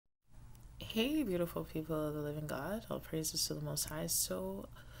Hey, beautiful people of the living God. All praises to the Most High.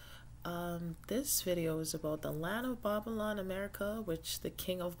 This video is about the land of Babylon, America, which the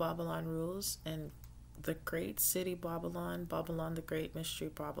king of Babylon rules, and the great city Babylon, Babylon the Great, Mystery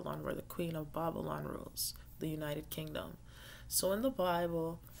Babylon, where the queen of Babylon rules, the United Kingdom. So in the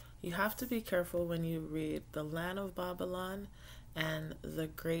Bible, you have to be careful when you read the land of Babylon and the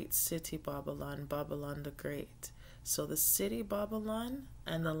great city Babylon, Babylon the Great. So the city Babylon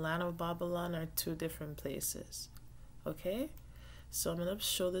and the land of Babylon are two different places. Okay? So I'm going to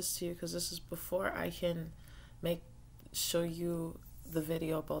show this to you because this is before I can show you the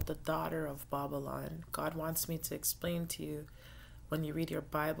video about the daughter of Babylon. God wants me to explain to you, when you read your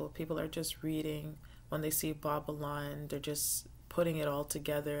Bible, people are just reading. When they see Babylon, they're just putting it all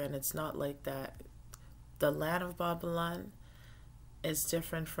together, and it's not like that. The land of Babylon is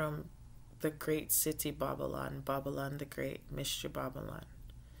different from the great city Babylon, Babylon the Great, Mystery Babylon.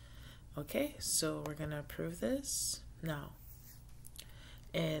 Okay, so we're going to prove this now.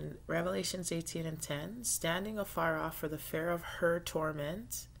 In Revelations 18:10, standing afar off for the fear of her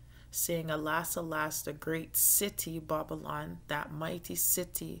torment, saying, Alas, alas, the great city Babylon, that mighty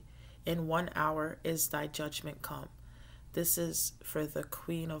city, in 1 hour is thy judgment come. This is for the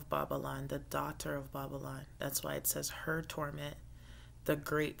queen of Babylon, the daughter of Babylon. That's why it says her torment, the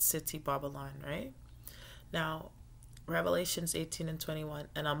great city Babylon, right? Now, Revelations 18:21,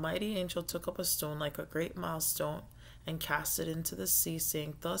 and a mighty angel took up a stone like a great milestone and cast it into the sea,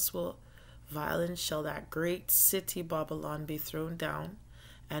 saying, Thus will violence shall that great city Babylon be thrown down,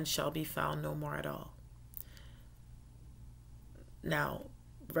 and shall be found no more at all. Now,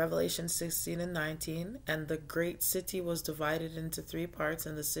 Revelation 16:19, and the great city was divided into 3 parts,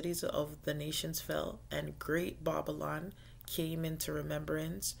 and the cities of the nations fell, and great Babylon came into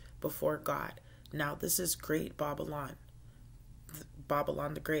remembrance before God. Now this is great Babylon,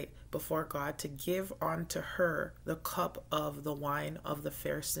 Babylon the Great, before God, to give unto her the cup of the wine of the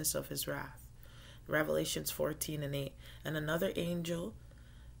fierceness of his wrath. Revelations 14:8, and another angel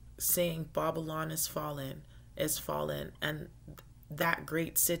saying, Babylon is fallen, and that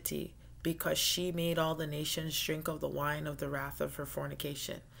great city, because she made all the nations drink of the wine of the wrath of her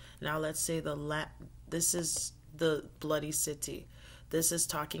fornication. Now let's say this is the bloody city. This is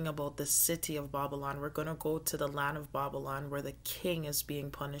talking about the city of Babylon. We're going to go to the land of Babylon, where the king is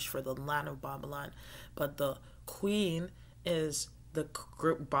being punished for the land of Babylon. But the queen is the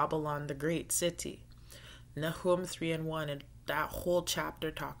Babylon, the great city. Nahum 3:1, and that whole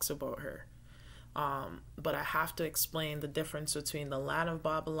chapter talks about her. But I have to explain the difference between the land of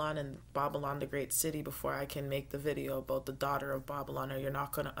Babylon and Babylon the great city before I can make the video about the daughter of Babylon, or you're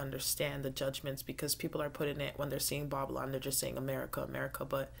not going to understand the judgments, because people are putting it, when they're saying Babylon, they're just saying America, America,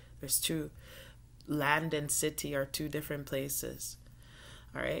 but there's two. Land and city are two different places.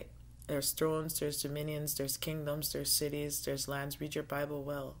 All right? There's thrones, there's dominions, there's kingdoms, there's cities, there's lands. Read your Bible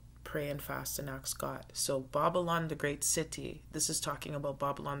well. Pray and fast and ask God. So Babylon the great city, this is talking about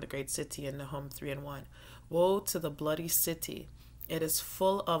Babylon the great city in Nahum 3:1. Woe to the bloody city, it is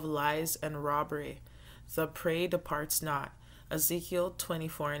full of lies and robbery, the prey departs not. Ezekiel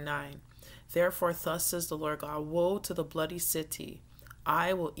 24:9. Therefore thus says the Lord God, woe to the bloody city,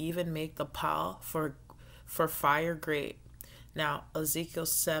 I will even make the pile for fire great. Now Ezekiel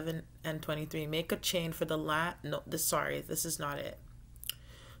 7:23, make a chain for the land. No, this is not it.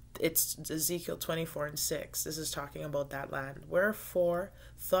 It's Ezekiel 24:6. This is talking about that land. Wherefore,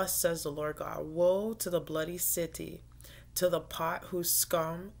 thus says the Lord God, woe to the bloody city, to the pot whose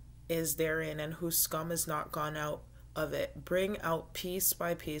scum is therein, and whose scum is not gone out of it. Bring out piece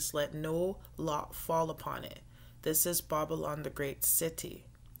by piece, let no lot fall upon it. This is Babylon the great city.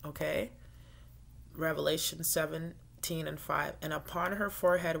 Okay? Revelation 17:5. And upon her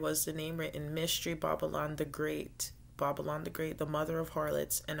forehead was the name written, Mystery Babylon the Great. Babylon the Great, the mother of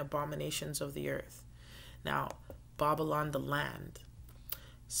harlots and abominations of the earth. Now, Babylon the land.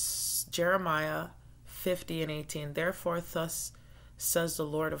 Jeremiah 50:18. Therefore thus says the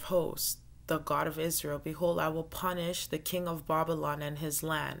Lord of hosts, the God of Israel, behold, I will punish the king of Babylon and his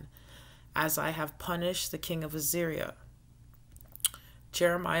land, as I have punished the king of Assyria.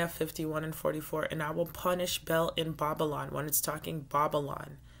 Jeremiah 51:44. And I will punish Bel in Babylon. When it's talking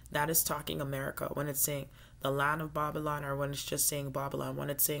Babylon, that is talking America. When it's saying the land of Babylon, or when it's just saying Babylon. When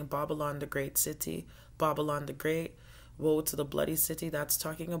it's saying Babylon the great city, Babylon the great, woe to the bloody city, that's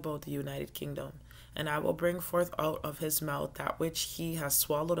talking about the United Kingdom. And I will bring forth out of his mouth that which he has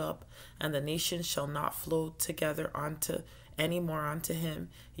swallowed up, and the nations shall not flow together any more unto him.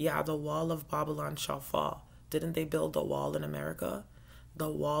 Yeah, the wall of Babylon shall fall. Didn't they build a wall in America? The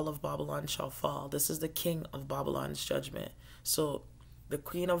wall of Babylon shall fall. This is the king of Babylon's judgment. So The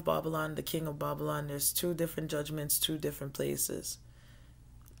queen of Babylon, the king of Babylon, there's two different judgments, two different places.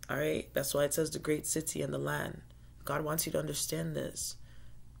 All right? That's why it says the great city and the land. God wants you to understand this.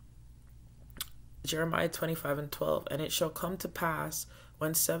 Jeremiah 25:12, and it shall come to pass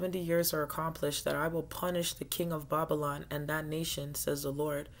when 70 years are accomplished that I will punish the king of Babylon and that nation, says the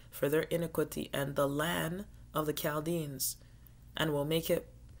Lord, for their iniquity and the land of the Chaldeans, and will make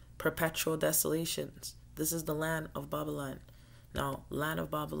it perpetual desolations. This is the land of Babylon. Now, land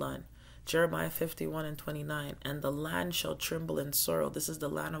of Babylon. Jeremiah 51:29, and the land shall tremble in sorrow. This is the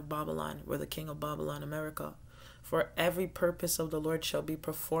land of Babylon, where the king of Babylon, America. For every purpose of the Lord shall be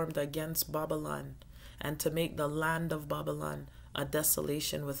performed against Babylon, and to make the land of Babylon a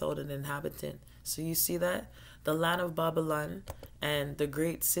desolation without an inhabitant. So you see that? The land of Babylon and the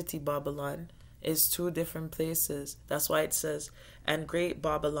great city Babylon is two different places. That's why it says, and great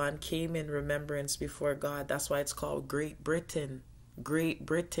Babylon came in remembrance before God. That's why it's called Great Britain. Great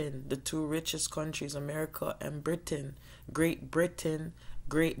Britain, the two richest countries, America and Britain. Great Britain,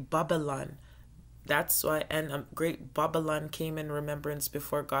 Great Babylon. That's why, and great Babylon came in remembrance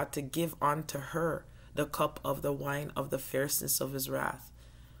before God to give unto her the cup of the wine of the fierceness of his wrath,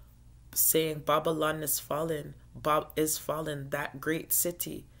 saying, Babylon is fallen, that great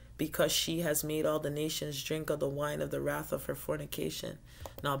city, because she has made all the nations drink of the wine of the wrath of her fornication.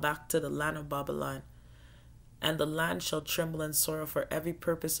 Now back to the land of Babylon. And the land shall tremble in sorrow, for every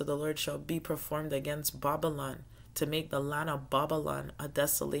purpose of the Lord shall be performed against Babylon, to make the land of Babylon a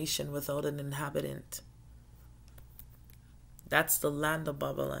desolation without an inhabitant. That's the land of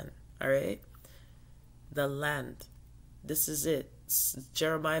Babylon, all right? The land. This is it.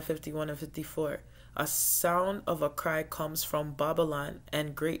 Jeremiah 51:54. A sound of a cry comes from Babylon,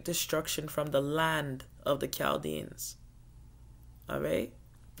 and great destruction from the land of the Chaldeans. All right?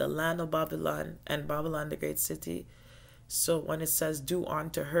 The land of Babylon, and Babylon, the great city. So when it says do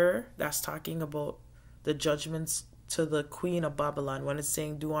unto her, that's talking about the judgments to the queen of Babylon. When it's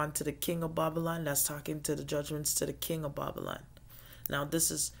saying do unto the king of Babylon, that's talking to the judgments to the king of Babylon. Now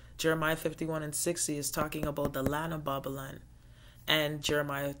this is Jeremiah 51:60 is talking about the land of Babylon, and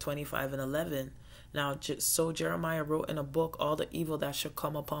Jeremiah 25:11. Now, so Jeremiah wrote in a book all the evil that shall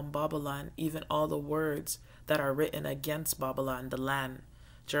come upon Babylon, even all the words that are written against Babylon, the land.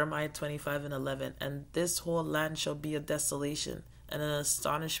 Jeremiah 25:11. And this whole land shall be a desolation and an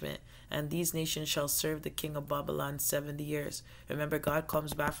astonishment, and these nations shall serve the king of Babylon 70 years. Remember, God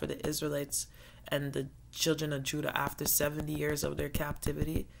comes back for the Israelites and the children of Judah after 70 years of their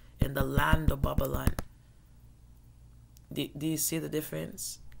captivity in the land of Babylon. Do you see the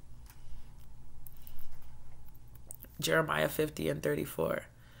difference? Jeremiah 50:34.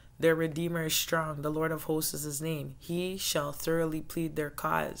 Their Redeemer is strong. The Lord of hosts is his name. He shall thoroughly plead their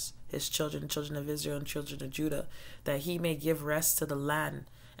cause, his children, children of Israel and children of Judah, that he may give rest to the land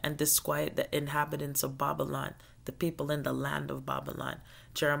and disquiet the inhabitants of Babylon, the people in the land of Babylon.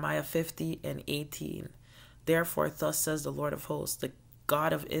 Jeremiah 50:18. Therefore, thus says the Lord of hosts, the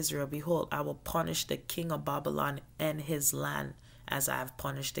God of Israel, behold, I will punish the king of Babylon and his land, as I have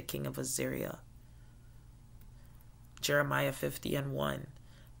punished the king of Assyria. Jeremiah 50:1.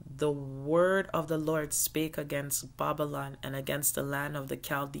 The word of the Lord spake against Babylon and against the land of the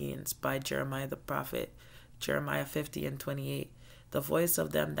Chaldeans by Jeremiah the prophet. Jeremiah 50:28. The voice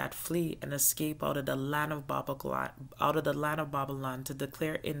of them that flee and escape out of the land of Babylon, to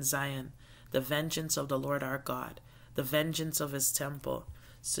declare in Zion the vengeance of the Lord our God, the vengeance of his temple.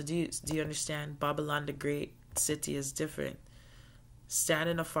 So do you understand? Babylon the great city is different.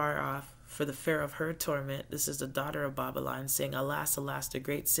 Standing afar off for the fear of her torment, this is the daughter of Babylon, saying, Alas, alas, the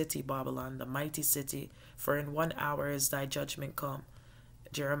great city Babylon, the mighty city, for in 1 hour is thy judgment come.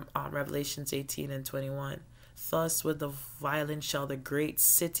 Revelations 18:21. Thus with the violence shall the great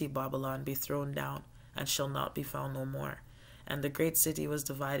city Babylon be thrown down, and shall not be found no more. And the great city was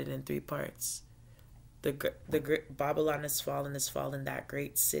divided in 3 parts. The great Babylon is fallen, that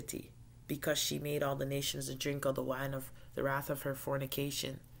great city, because she made all the nations to drink of the wine of the wrath of her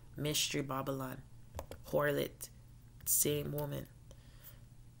fornication. Mystery Babylon, harlot, same woman.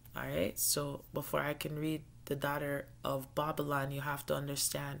 Alright, so before I can read the daughter of Babylon, you have to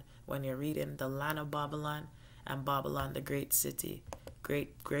understand when you're reading the land of Babylon and Babylon the great city,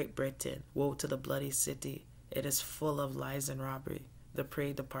 Great Britain. Woe to the bloody city, it is full of lies and robbery, the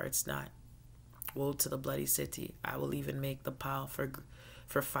prey departs not. Woe to the bloody city, I will even make the pile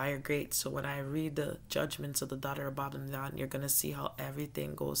for fire great. So when I read the judgments of the daughter of Babylon, you're going to see how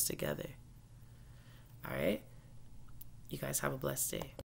everything goes together. All right? You guys have a blessed day.